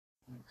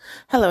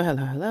Hello,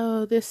 hello,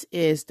 hello. This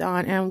is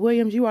Dawn M.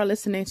 Williams. You are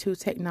listening to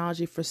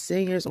Technology for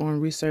Seniors on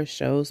Research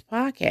Shows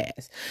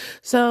podcast.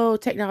 So,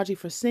 Technology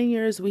for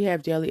Seniors, we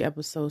have daily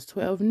episodes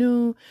 12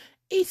 noon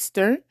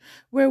Eastern,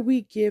 where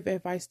we give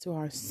advice to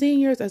our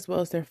seniors as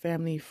well as their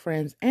family,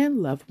 friends,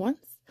 and loved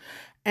ones.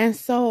 And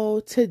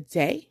so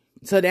today,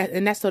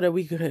 that's so that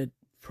we could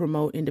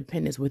promote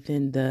independence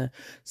within the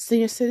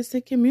senior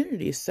citizen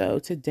community. So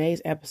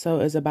today's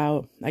episode is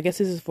about, I guess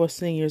this is for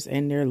seniors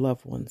and their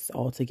loved ones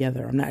all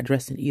together. I'm not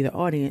addressing either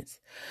audience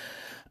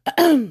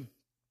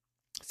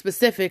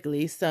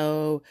specifically.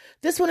 So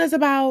this one is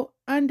about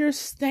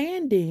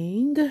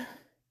understanding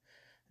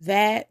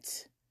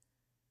that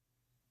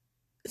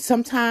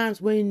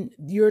sometimes when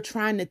you're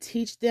trying to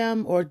teach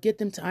them or get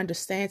them to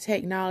understand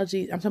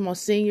technology, I'm talking about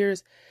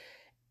seniors,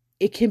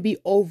 it can be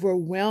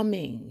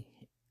overwhelming.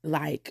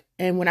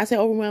 And when I say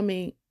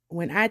overwhelming,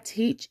 when I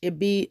teach, it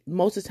be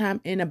most of the time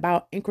in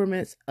about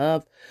increments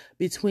of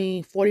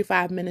between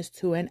 45 minutes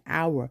to an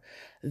hour.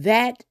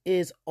 That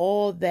is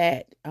all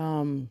that,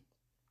 in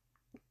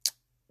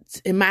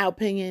my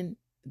opinion,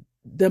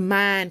 the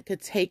mind could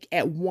take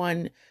at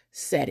one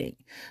setting.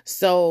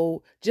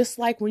 So just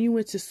like when you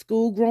went to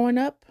school growing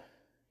up,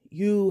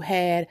 you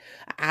had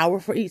an hour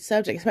for each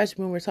subject,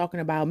 especially when we're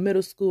talking about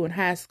middle school and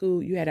high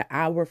school, you had an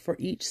hour for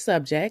each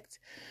subject.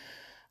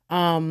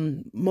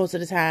 Most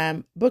of the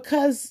time,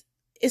 because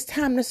it's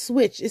time to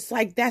switch. It's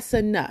like, that's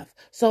enough.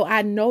 So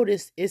I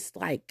noticed it's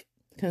like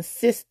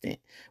consistent.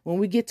 When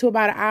we get to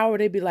about an hour,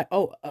 they'd be like,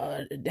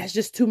 that's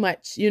just too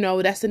much.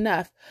 That's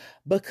enough,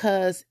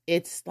 because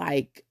it's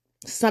like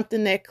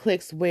something that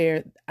clicks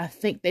where I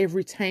think they've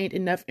retained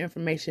enough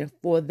information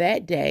for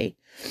that day.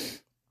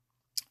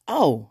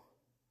 Oh,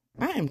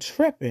 I am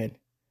tripping.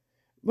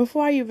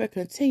 Before I even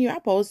continue, I'm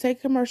supposed to take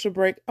a commercial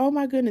break. Oh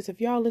my goodness, if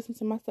y'all listen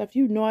to my stuff,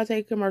 you know I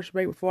take a commercial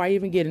break before I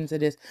even get into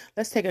this.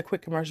 Let's take a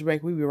quick commercial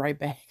break. We'll be right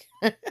back.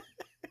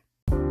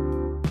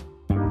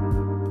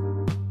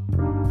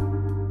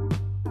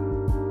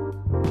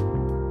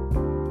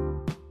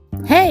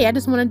 Hey, I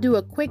just want to do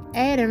a quick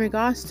ad in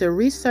regards to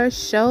Research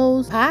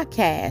Shows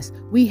podcast.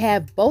 We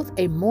have both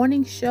a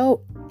morning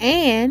show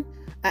and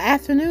an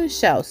afternoon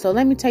show. So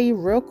let me tell you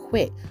real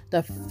quick.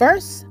 The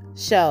first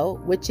show,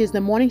 which is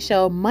the morning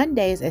show,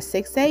 Mondays at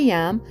 6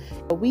 a.m.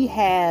 We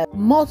have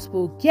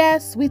multiple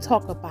guests. We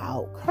talk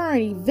about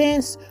current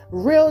events,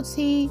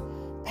 realty,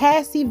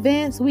 past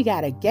events. We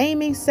got a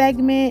gaming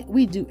segment.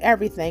 We do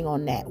everything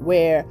on that,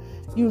 where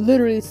you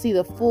literally see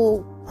the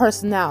full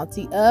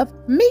personality of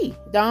me,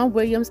 Dawn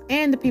Williams,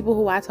 and the people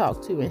who I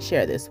talk to and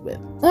share this with.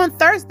 On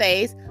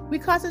Thursdays, we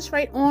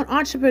concentrate on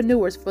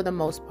entrepreneurs for the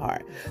most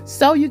part.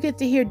 So you get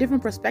to hear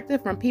different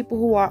perspectives from people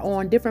who are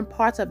on different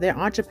parts of their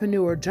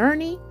entrepreneur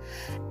journey.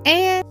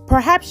 And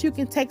perhaps you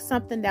can take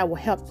something that will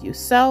help you.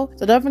 So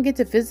don't forget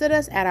to visit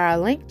us at our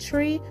link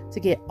tree to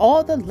get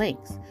all the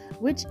links,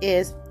 which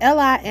is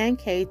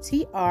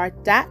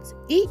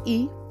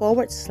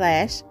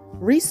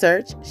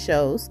linktr.ee/research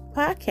shows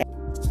podcast.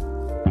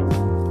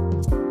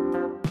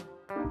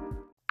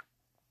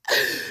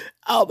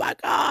 Oh my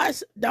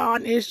gosh,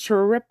 Dawn is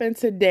tripping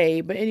today.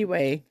 But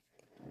anyway,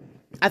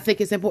 I think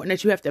it's important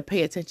that you have to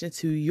pay attention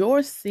to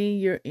your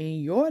senior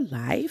in your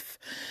life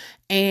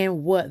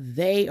and what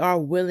they are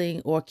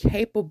willing or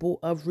capable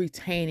of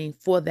retaining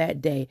for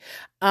that day.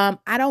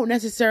 I don't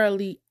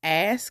necessarily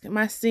ask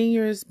my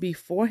seniors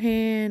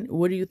beforehand,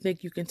 what do you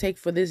think you can take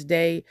for this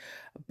day?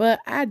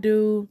 But I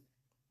do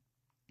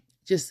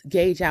just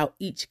gauge out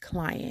each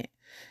client.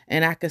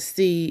 And I could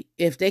see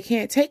if they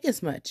can't take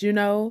as much,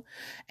 and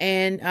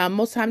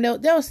most time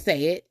they'll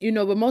say it,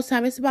 but most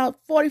time it's about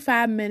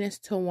 45 minutes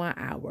to 1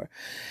 hour.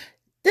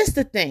 This is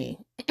the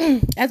thing,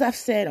 as I've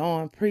said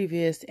on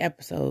previous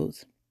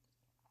episodes,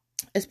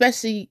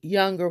 especially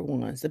younger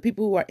ones, the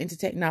people who are into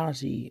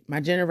technology,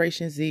 my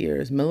Generation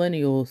Zers,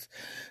 millennials,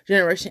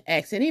 Generation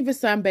X, and even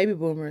some baby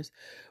boomers,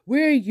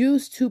 we're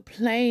used to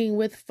playing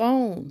with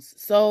phones.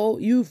 So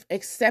you've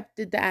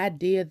accepted the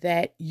idea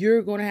that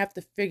you're going to have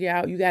to figure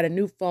out, you got a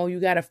new phone, you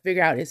got to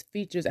figure out its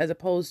features, as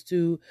opposed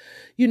to,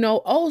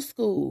 old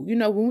school. When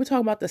we're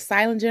talking about the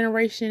silent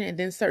generation and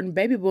then certain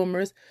baby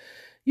boomers,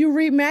 you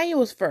read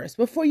manuals first.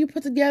 Before you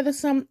put together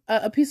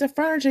a piece of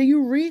furniture,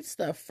 you read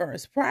stuff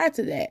first prior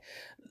to that.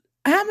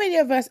 How many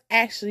of us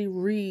actually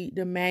read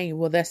the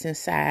manual that's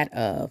inside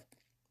of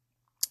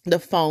the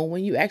phone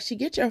when you actually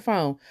get your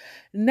phone?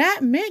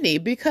 Not many,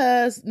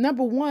 because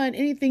number one,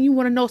 anything you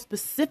want to know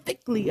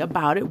specifically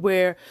about it,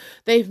 where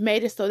they've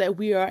made it so that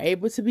we are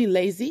able to be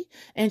lazy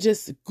and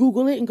just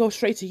Google it and go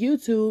straight to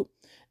YouTube.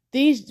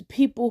 These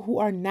people who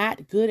are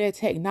not good at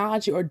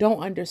technology or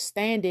don't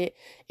understand it,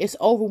 it's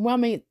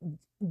overwhelming.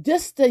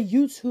 Just the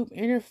YouTube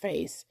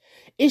interface,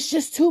 it's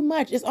just too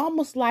much. It's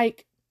almost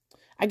like,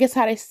 I guess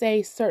how they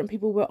say certain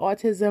people with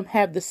autism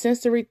have the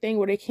sensory thing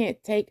where they can't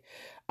take,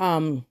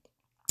 too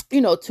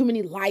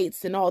many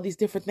lights and all these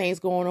different things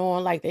going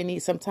on. Like they need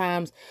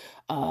sometimes,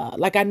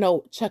 like I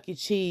know Chuck E.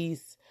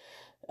 Cheese,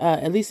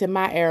 at least in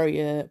my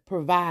area,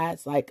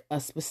 provides like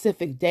a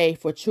specific day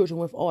for children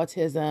with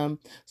autism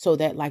so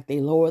that like they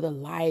lower the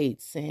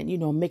lights and,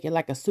 make it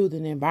like a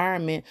soothing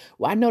environment.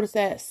 Well, I noticed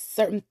that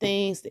certain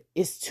things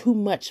is too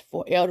much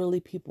for elderly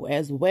people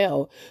as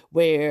well,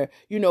 where,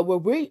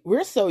 where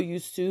we're so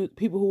used to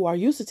people who are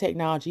used to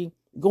technology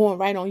going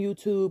right on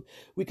YouTube.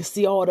 We can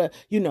see all the,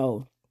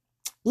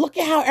 look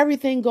at how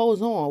everything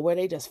goes on where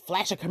they just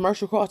flash a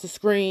commercial across the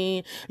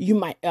screen. You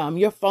might,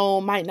 your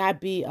phone might not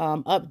be,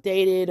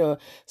 updated, or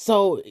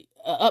so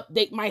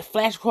update might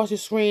flash across your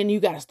screen.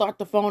 You got to start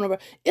the phone over.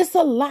 It's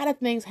a lot of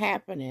things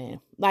happening.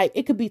 Like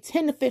it could be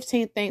 10 to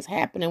 15 things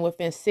happening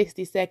within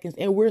 60 seconds.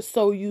 And we're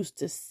so used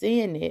to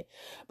seeing it.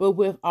 But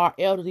with our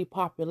elderly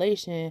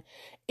population,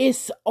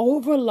 it's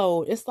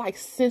overload. It's like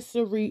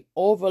sensory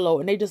overload.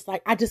 And they just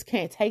like, I just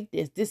can't take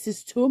this. This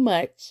is too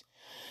much.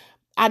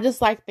 I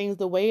just like things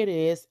the way it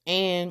is.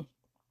 And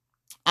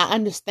I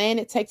understand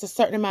it takes a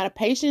certain amount of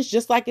patience,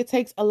 just like it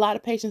takes a lot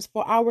of patience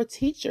for our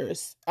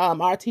teachers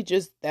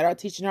that are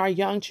teaching our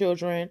young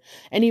children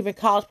and even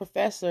college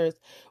professors,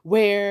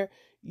 where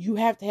you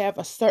have to have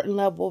a certain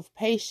level of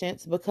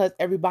patience because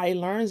everybody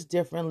learns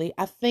differently.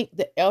 I think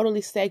the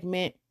elderly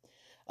segment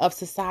of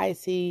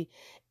society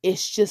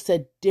is just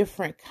a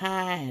different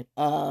kind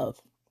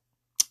of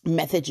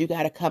method you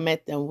got to come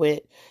at them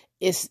with.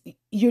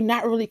 You're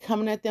not really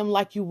coming at them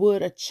like you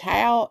would a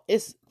child.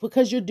 It's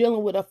because you're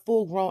dealing with a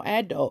full-grown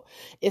adult.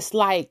 It's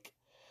like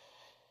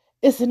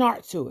it's an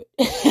art to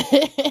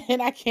it.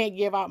 And I can't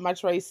give out my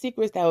trade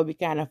secrets. That would be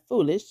kind of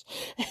foolish.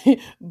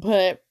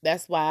 But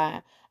that's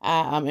why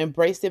I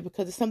embraced it,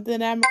 because it's something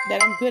that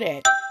I'm good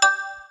at.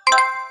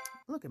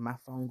 Look at my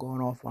phone going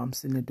off while I'm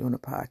sitting there doing a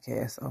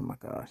podcast. Oh my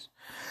gosh.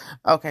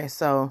 Okay,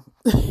 so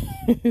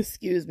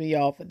excuse me,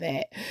 y'all, for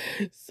that.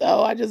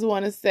 So I just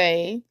want to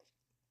say,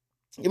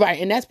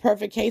 right, and that's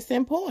perfect case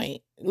in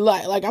point.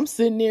 Like I'm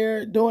sitting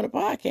there doing a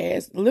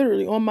podcast,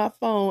 literally on my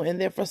phone,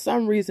 and then for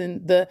some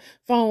reason the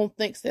phone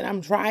thinks that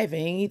I'm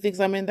driving. He thinks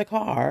I'm in the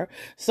car,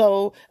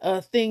 so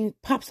a thing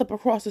pops up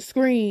across the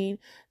screen.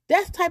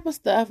 That type of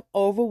stuff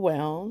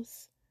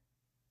overwhelms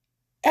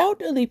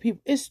elderly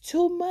people. It's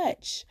too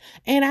much.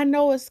 And I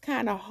know it's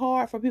kind of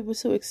hard for people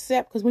to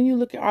accept, because when you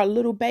look at our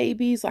little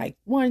babies, like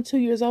 1, 2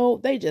 years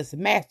old, they just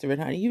master it,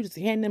 honey. You just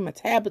hand them a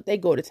tablet, they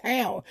go to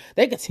town.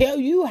 They can tell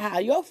you how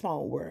your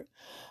phone works,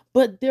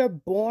 but they're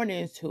born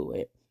into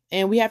it.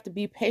 And we have to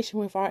be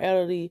patient with our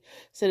elderly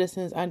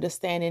citizens,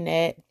 understanding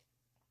that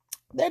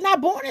they're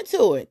not born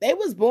into it. They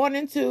was born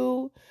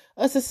into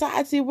a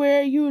society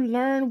where you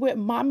learn with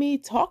mommy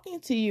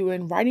talking to you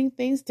and writing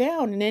things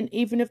down. And then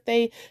even if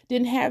they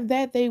didn't have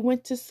that, they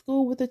went to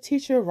school with a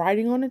teacher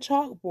writing on a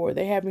chalkboard.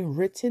 They're having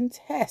written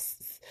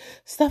tests,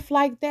 stuff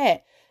like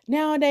that.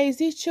 Nowadays,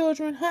 these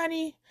children,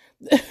 honey,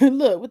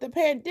 look, with the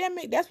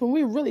pandemic, that's when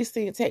we really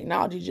seen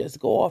technology just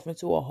go off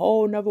into a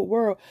whole nother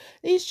world.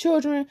 These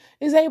children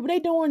they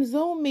doing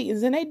Zoom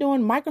meetings and they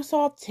doing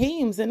Microsoft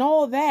Teams and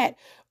all that.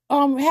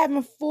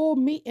 Having full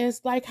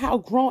meetings like how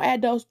grown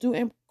adults do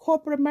in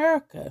corporate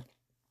America.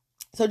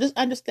 So just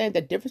understand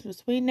the difference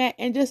between that,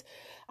 and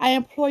I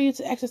implore you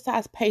to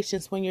exercise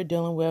patience when you're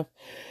dealing with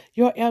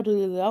your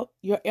elderly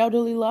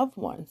loved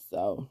ones.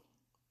 So,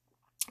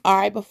 all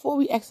right, before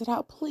we exit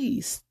out,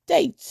 please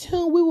stay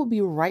tuned. We will be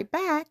right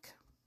back.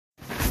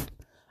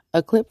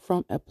 A clip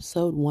from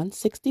episode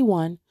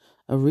 161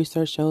 of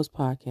Research Shows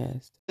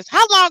podcast.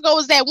 How long ago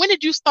was that? When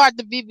did you start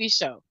the VB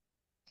show?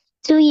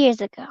 2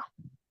 years ago.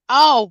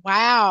 Oh,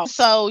 wow.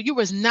 So you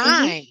was 9.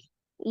 Mm-hmm.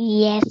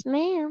 Yes,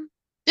 ma'am.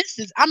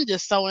 I'm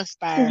just so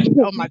inspired.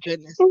 Oh my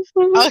goodness.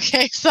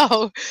 Okay. So,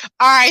 all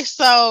right.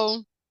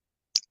 So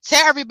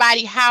tell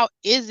everybody, how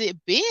is it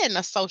being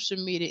a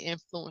social media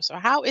influencer?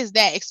 How is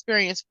that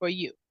experience for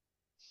you?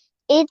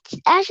 It's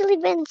actually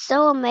been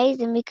so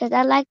amazing, because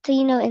I like to,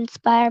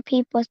 inspire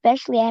people,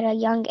 especially at a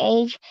young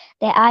age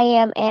that I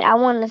am. And I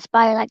want to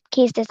inspire like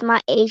kids that's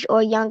my age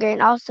or younger,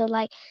 and also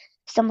like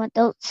some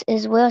adults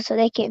as well, so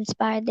they can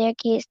inspire their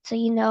kids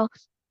to,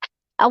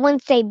 I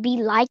wouldn't say be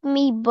like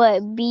me,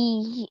 but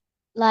be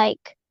like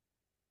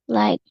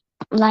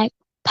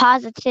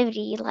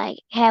positivity, like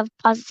have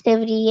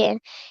positivity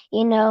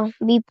and,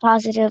 be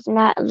positive,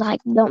 not like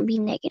don't be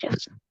negative.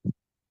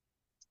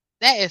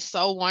 That is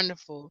so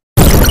wonderful.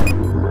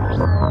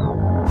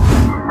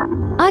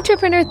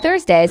 Entrepreneur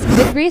Thursdays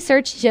with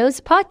Research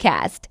Shows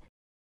podcast.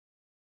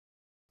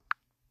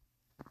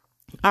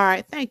 All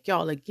right. Thank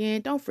y'all again.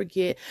 Don't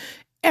forget,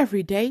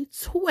 every day,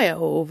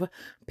 12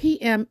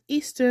 p.m.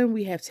 Eastern,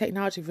 we have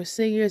Technology for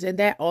Seniors, and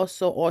that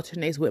also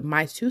alternates with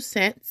My 2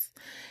 Cents.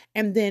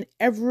 And then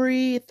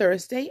every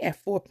Thursday at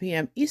 4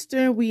 p.m.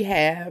 Eastern, we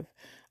have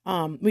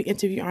we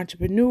interview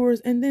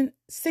entrepreneurs. And then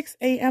 6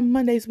 a.m.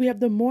 Mondays, we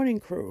have the Morning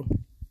Crew,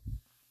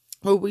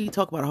 where we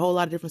talk about a whole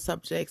lot of different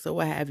subjects or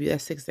what have you.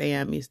 That's 6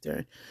 a.m.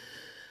 Eastern.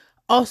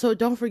 Also,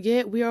 don't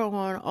forget, we are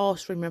on all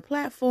streaming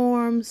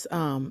platforms,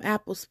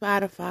 Apple,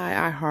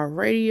 Spotify,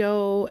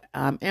 iHeartRadio,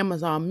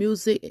 Amazon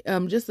Music,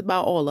 just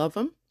about all of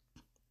them.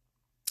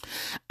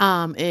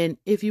 And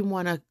if you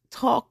want to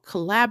talk,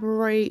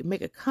 collaborate,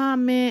 make a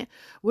comment,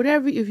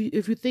 whatever, if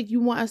you think you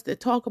want us to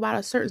talk about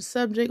a certain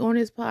subject on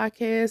this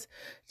podcast,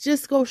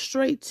 just go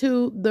straight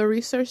to the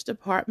research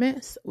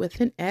departments with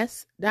an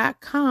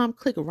s.com.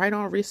 Click right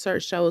on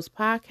Research Shows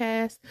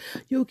Podcast.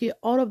 You'll get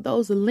all of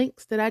those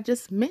links that I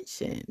just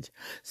mentioned.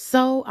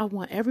 So I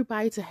want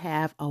everybody to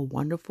have a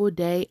wonderful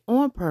day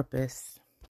on purpose.